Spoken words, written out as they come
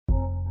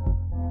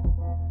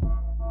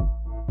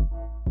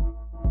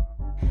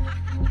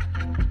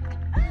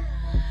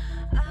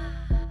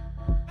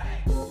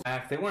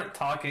They weren't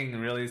talking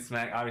really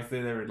smack.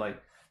 Obviously, they were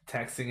like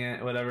texting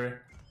it,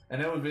 whatever,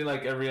 and it would be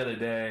like every other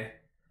day.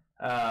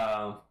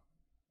 And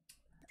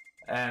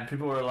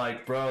people were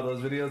like, "Bro,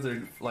 those videos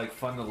are like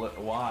fun to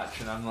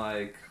watch," and I'm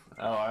like,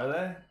 "Oh, are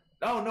they?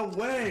 Oh, no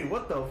way!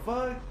 What the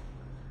fuck?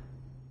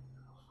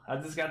 I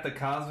just got the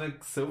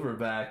Cosmic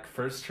Silverback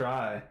first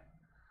try."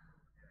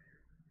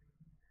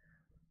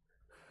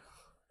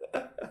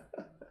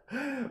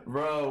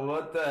 Bro,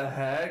 what the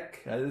heck?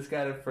 I just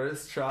got it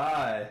first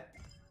try.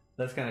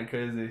 That's kind of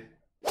crazy.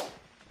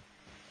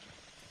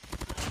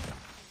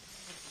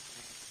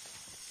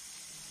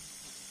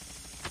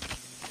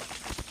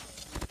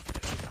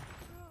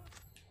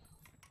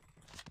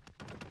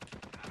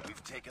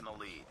 We've taken the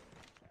lead.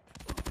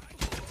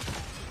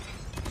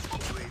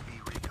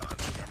 UAV recon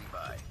standing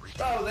by.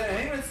 Bro, the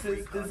aim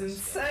assist is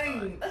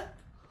insane.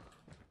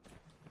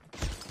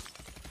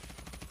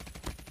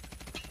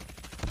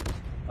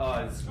 Oh,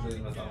 I just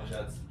completely missed all my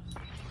shots.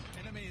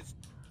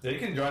 Yeah, you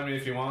can join me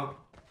if you want.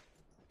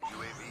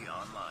 UAV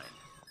online.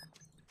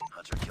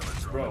 Hunter killer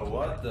drone. Bro,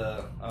 what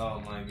the? Oh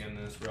my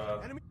goodness,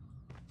 bro.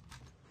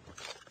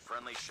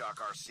 Friendly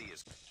shock RC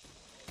is.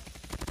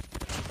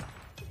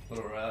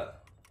 Little rat.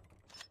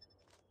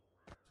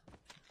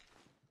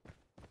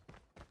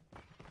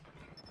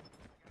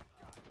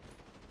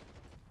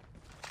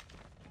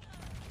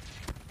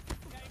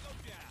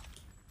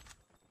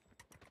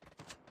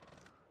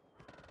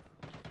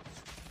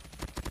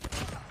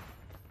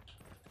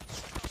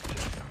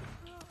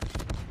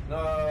 No,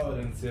 I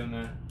didn't see him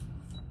there.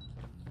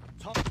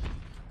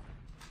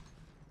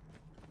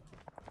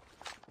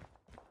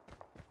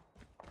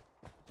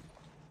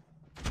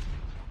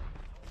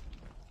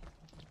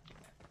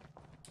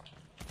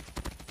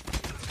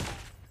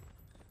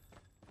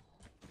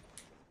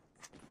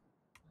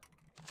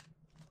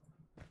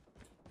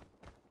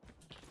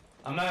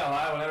 I'm not gonna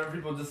lie, whenever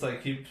people just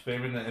like keep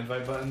spamming the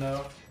invite button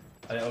though,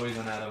 I always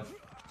run at them.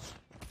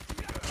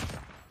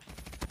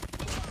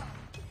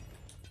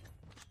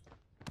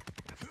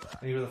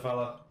 Thank you for the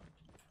follow.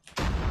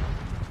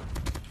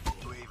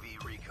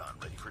 UAV recon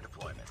ready for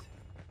deployment.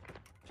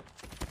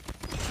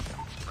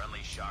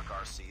 Friendly shock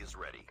RC is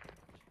ready.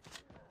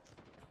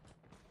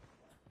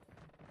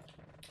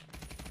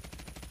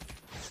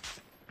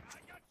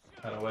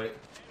 Gotta wait.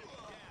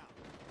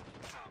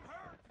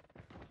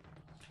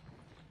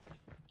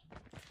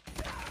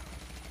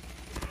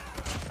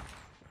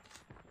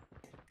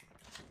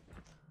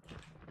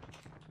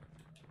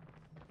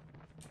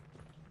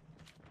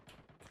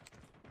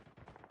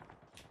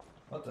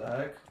 What the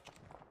heck?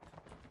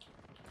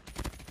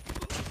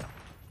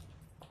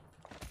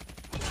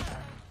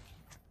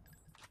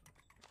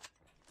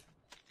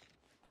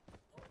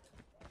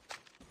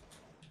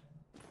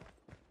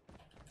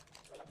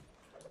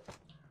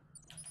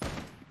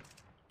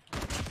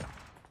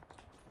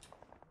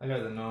 That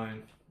guy's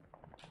annoying.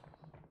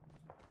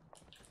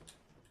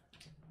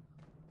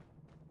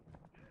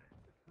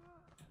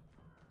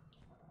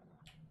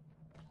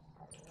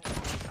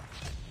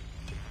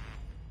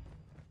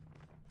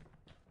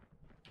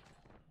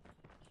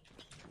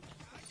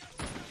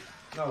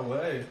 No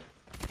way.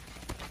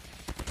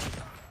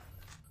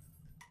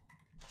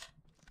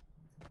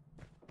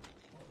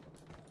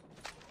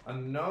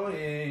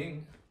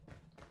 Annoying.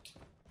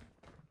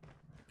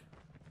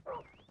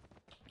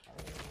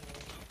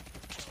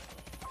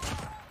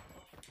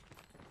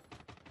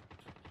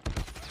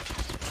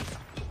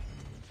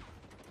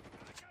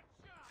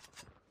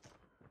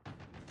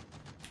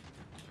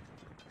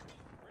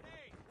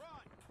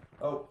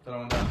 Oh, that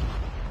one down.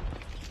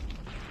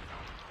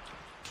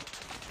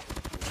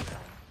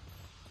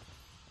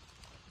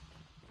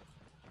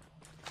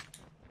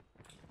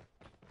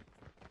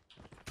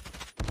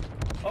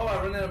 Oh,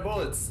 I ran out of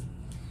bullets.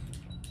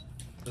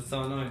 That's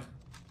so annoying.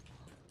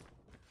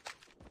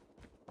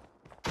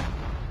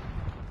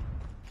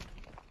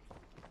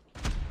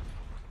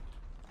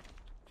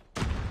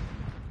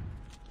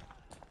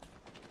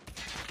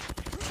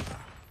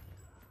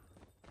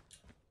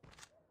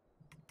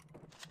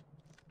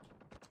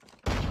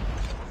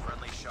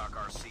 Friendly shock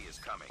RC is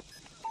coming.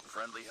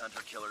 Friendly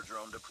hunter killer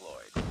drone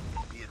deployed.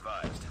 Be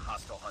advised,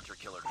 hostile hunter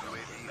killer drone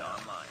UAV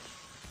online.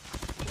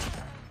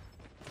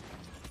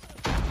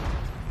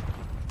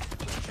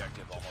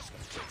 Objective almost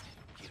complete.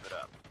 Keep it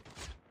up.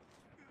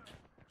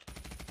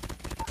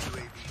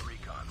 UAV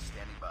recon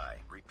standing by.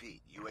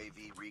 Repeat,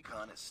 UAV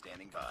recon is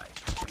standing by.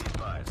 Be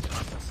advised,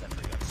 hostile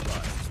sentry gun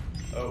spotted.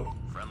 Oh.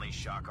 Friendly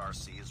shock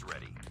RC is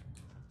ready.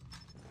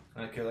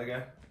 Can I kill that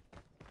guy?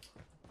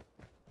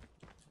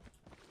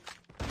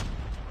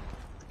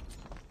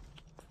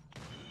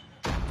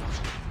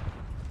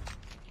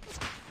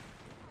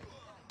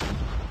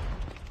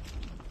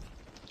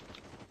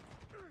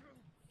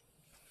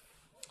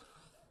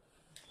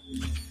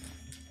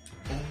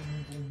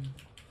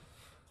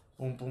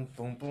 Boom, boom,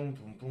 boom, boom,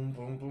 boom, boom,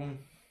 boom, boom.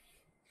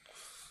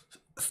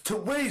 It's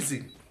too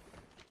easy.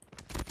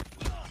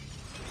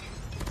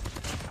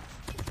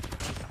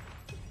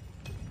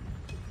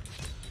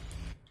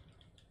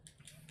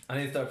 I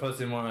need to start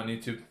posting more on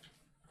YouTube.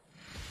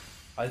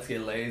 I just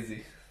get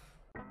lazy.